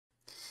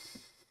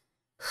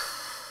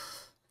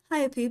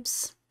Hiya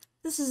peeps,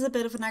 this is a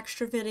bit of an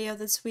extra video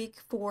this week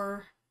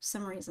for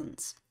some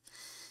reasons.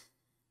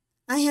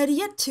 I had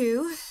yet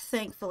to,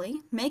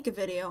 thankfully, make a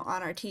video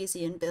on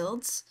Artesian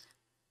Builds,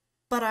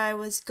 but I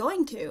was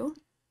going to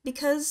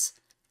because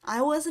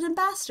I was an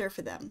ambassador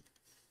for them.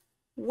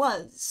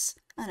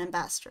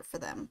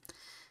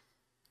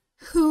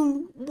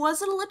 Who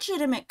was a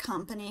legitimate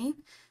company,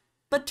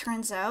 but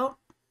turns out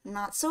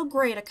not so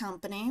great a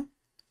company.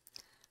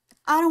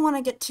 I don't want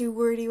to get too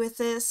wordy with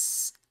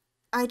this.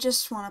 I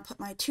just want to put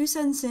my 2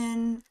 cents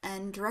in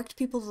and direct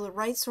people to the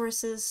right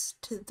sources,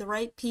 to the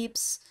right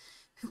peeps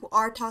who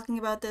are talking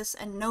about this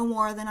and know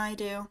more than I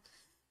do,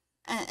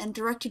 and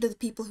direct you to the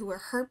people who were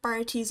hurt by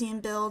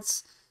Artesian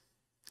Builds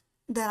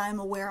that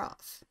I'm aware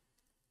of.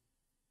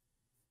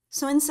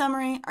 So in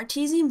summary,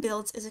 Artesian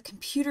Builds is a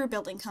computer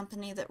building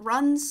company that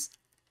runs,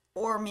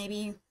 or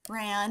maybe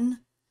ran,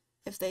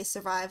 if they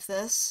survive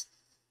this,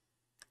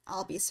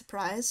 I'll be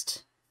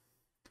surprised,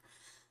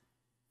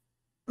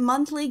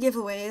 monthly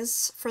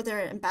giveaways for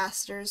their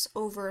ambassadors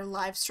over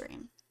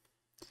livestream.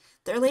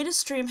 Their latest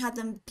stream had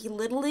them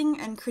belittling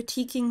and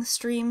critiquing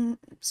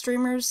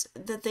streamers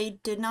that they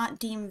did not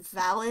deem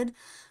valid,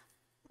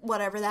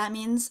 whatever that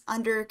means,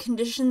 under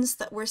conditions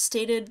that were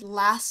stated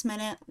last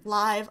minute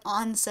live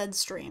on said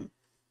stream.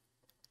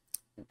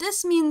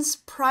 This means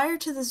prior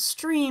to the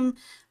stream,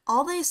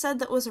 all they said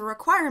that was a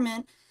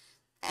requirement,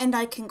 and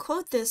I can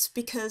quote this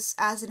because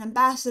as an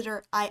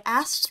ambassador I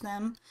asked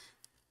them,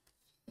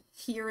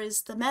 here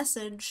is the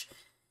message: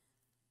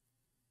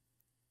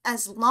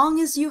 as long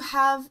as you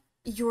have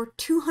your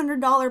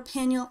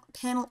 $200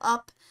 panel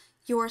up,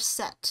 you're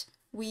set.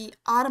 We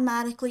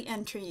automatically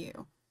enter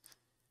you.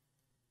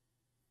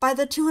 By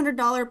the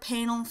 $200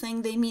 panel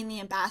thing, they mean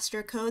the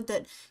ambassador code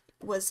that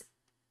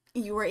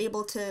you were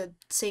able to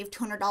save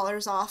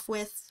 $200 off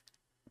with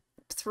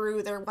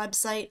through their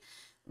website,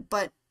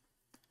 but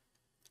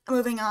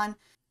moving on.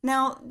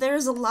 Now,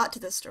 there's a lot to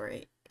this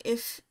story.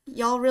 If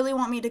y'all really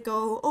want me to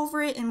go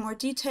over it in more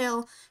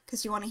detail,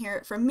 because you want to hear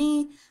it from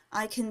me,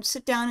 I can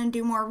sit down and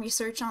do more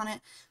research on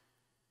it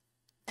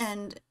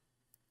and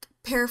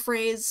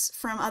paraphrase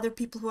from other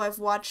people who I've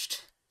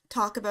watched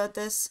talk about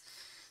this.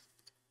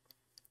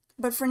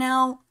 But for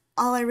now,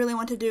 all I really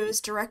want to do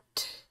is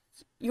direct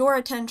your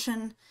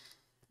attention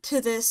to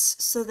this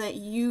so that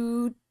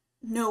you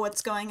know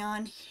what's going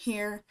on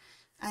here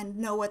and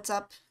know what's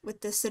up with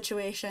this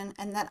situation,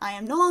 and that I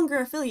am no longer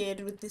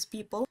affiliated with these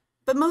people.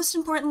 But most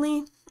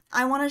importantly,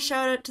 I want to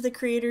shout out to the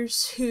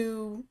creators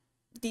who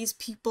these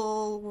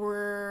people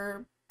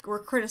were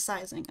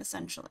criticizing,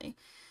 essentially.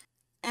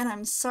 And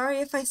I'm sorry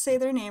if I say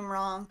their name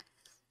wrong,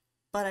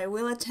 but I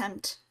will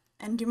attempt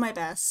and do my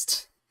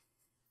best.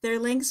 Their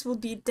links will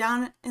be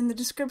down in the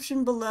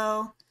description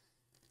below.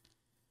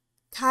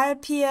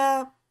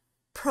 Kaiapia,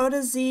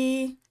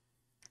 ProtoZ,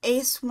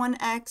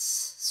 Ace1X,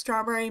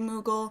 Strawberry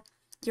Moogle,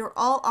 you're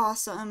all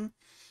awesome.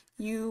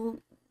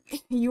 You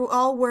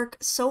all work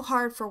so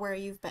hard for where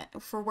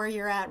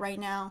you're at right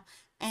now,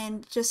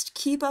 and just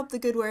keep up the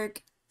good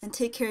work and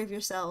take care of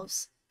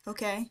yourselves,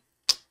 okay?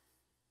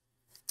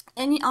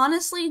 And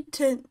honestly,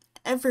 to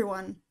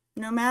everyone,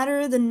 no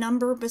matter the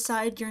number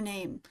beside your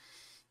name,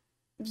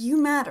 you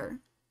matter.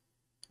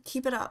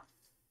 Keep it up.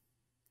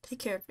 Take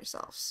care of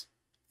yourselves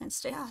and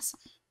stay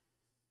awesome.